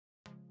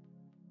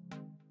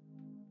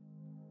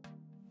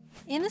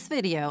In this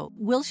video,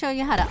 we'll show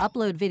you how to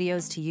upload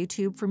videos to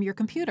YouTube from your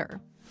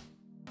computer.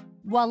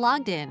 While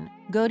logged in,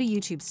 go to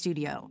YouTube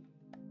Studio.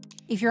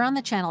 If you're on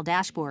the channel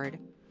dashboard,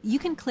 you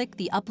can click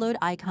the upload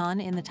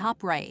icon in the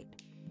top right,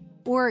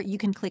 or you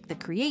can click the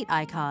create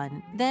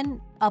icon,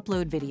 then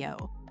upload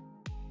video.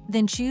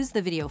 Then choose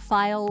the video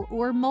file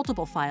or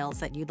multiple files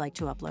that you'd like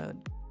to upload.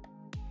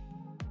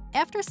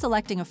 After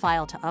selecting a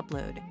file to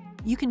upload,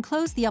 you can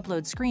close the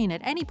upload screen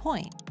at any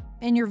point,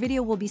 and your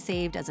video will be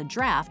saved as a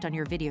draft on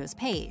your videos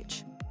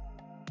page.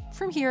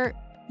 From here,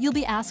 you'll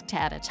be asked to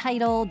add a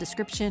title,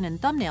 description, and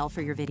thumbnail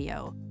for your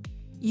video.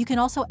 You can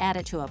also add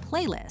it to a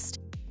playlist,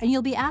 and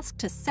you'll be asked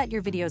to set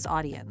your video's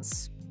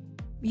audience.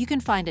 You can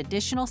find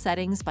additional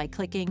settings by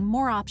clicking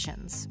More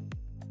Options.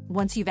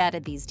 Once you've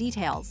added these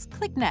details,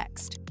 click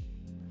Next.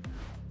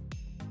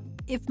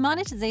 If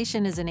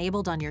monetization is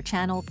enabled on your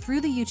channel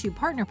through the YouTube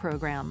Partner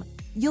Program,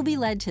 you'll be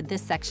led to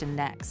this section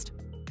next.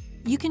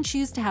 You can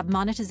choose to have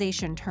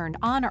monetization turned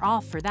on or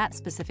off for that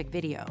specific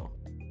video.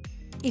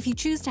 If you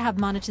choose to have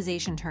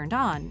monetization turned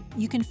on,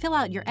 you can fill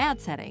out your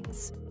ad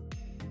settings.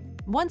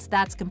 Once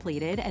that's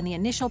completed and the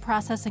initial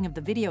processing of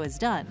the video is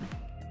done,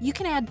 you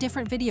can add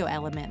different video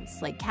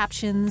elements like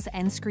captions,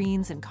 end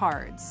screens, and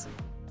cards.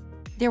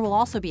 There will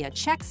also be a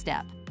check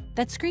step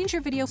that screens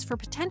your videos for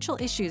potential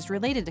issues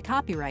related to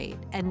copyright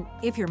and,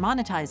 if you're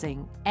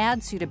monetizing,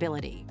 ad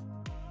suitability.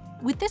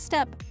 With this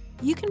step,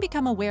 you can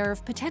become aware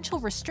of potential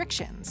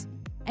restrictions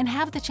and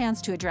have the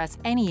chance to address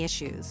any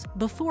issues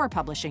before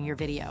publishing your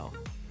video.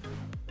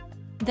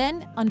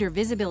 Then, under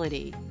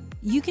Visibility,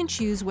 you can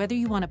choose whether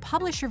you want to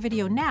publish your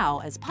video now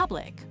as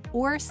public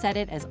or set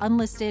it as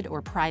unlisted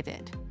or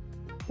private.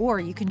 Or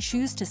you can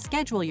choose to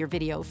schedule your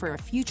video for a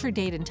future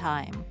date and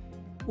time,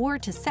 or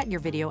to set your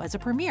video as a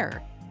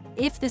premiere,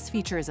 if this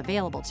feature is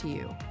available to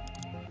you.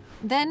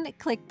 Then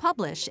click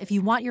Publish if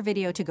you want your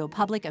video to go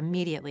public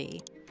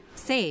immediately,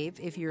 Save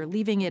if you're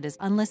leaving it as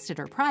unlisted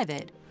or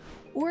private,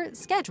 or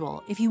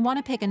Schedule if you want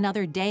to pick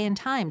another day and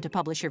time to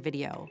publish your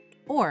video,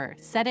 or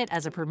set it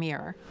as a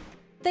premiere.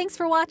 Thanks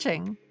for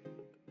watching!